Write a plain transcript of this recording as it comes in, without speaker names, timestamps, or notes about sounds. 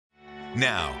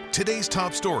Now, today's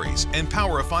top stories and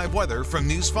Power of 5 weather from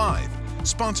News 5.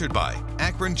 Sponsored by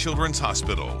Akron Children's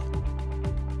Hospital.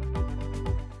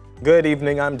 Good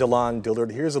evening, I'm DeLon Dillard.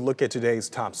 Here's a look at today's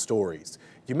top stories.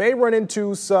 You may run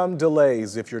into some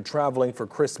delays if you're traveling for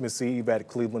Christmas Eve at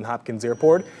Cleveland Hopkins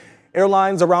Airport.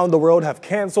 Airlines around the world have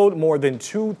canceled more than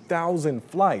 2,000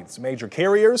 flights. Major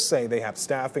carriers say they have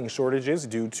staffing shortages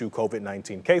due to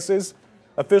COVID-19 cases.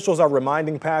 Officials are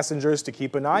reminding passengers to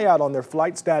keep an eye out on their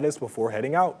flight status before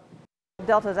heading out.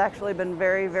 Delta's actually been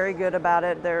very, very good about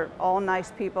it. They're all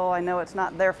nice people. I know it's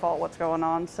not their fault what's going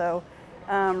on, so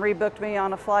rebooked me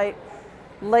on a flight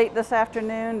late this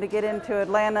afternoon to get into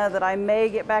Atlanta that I may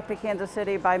get back to Kansas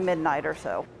City by midnight or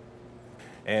so.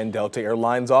 And Delta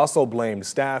Airlines also blamed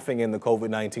staffing in the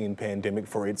COVID-19 pandemic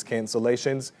for its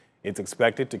cancellations. It's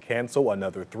expected to cancel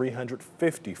another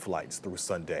 350 flights through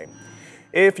Sunday.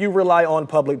 If you rely on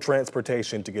public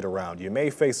transportation to get around, you may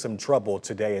face some trouble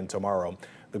today and tomorrow.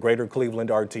 The Greater Cleveland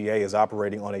RTA is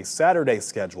operating on a Saturday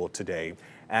schedule today.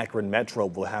 Akron Metro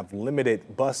will have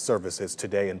limited bus services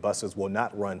today and buses will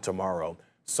not run tomorrow.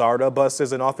 SARTA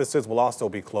buses and offices will also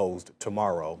be closed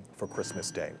tomorrow for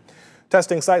Christmas Day.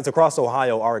 Testing sites across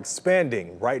Ohio are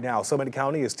expanding. Right now, Summit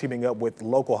County is teaming up with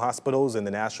local hospitals and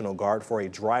the National Guard for a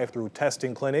drive-through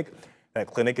testing clinic. That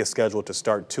clinic is scheduled to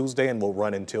start Tuesday and will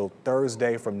run until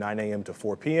Thursday from 9 a.m. to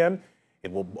 4 p.m.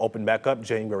 It will open back up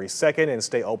January 2nd and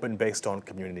stay open based on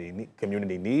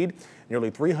community need. Nearly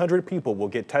 300 people will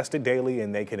get tested daily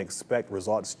and they can expect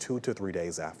results 2 to 3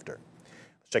 days after.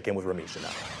 Let's check in with Ramisha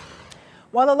now.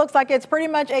 Well, it looks like it's pretty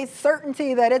much a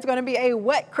certainty that it's going to be a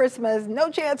wet Christmas. No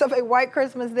chance of a white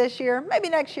Christmas this year. Maybe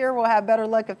next year we'll have better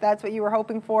luck if that's what you were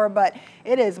hoping for, but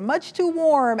it is much too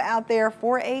warm out there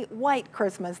for a white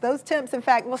Christmas. Those temps, in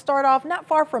fact, will start off not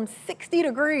far from 60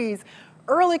 degrees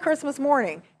early Christmas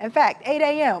morning. In fact, 8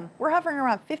 a.m., we're hovering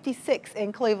around 56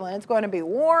 in Cleveland. It's going to be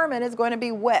warm and it's going to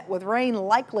be wet with rain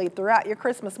likely throughout your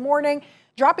Christmas morning,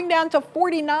 dropping down to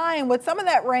 49 with some of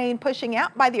that rain pushing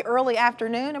out by the early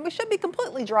afternoon. And we should be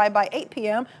completely dry by 8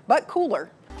 p.m., but cooler.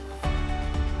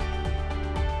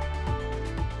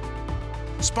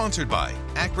 Sponsored by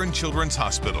Akron Children's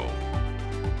Hospital.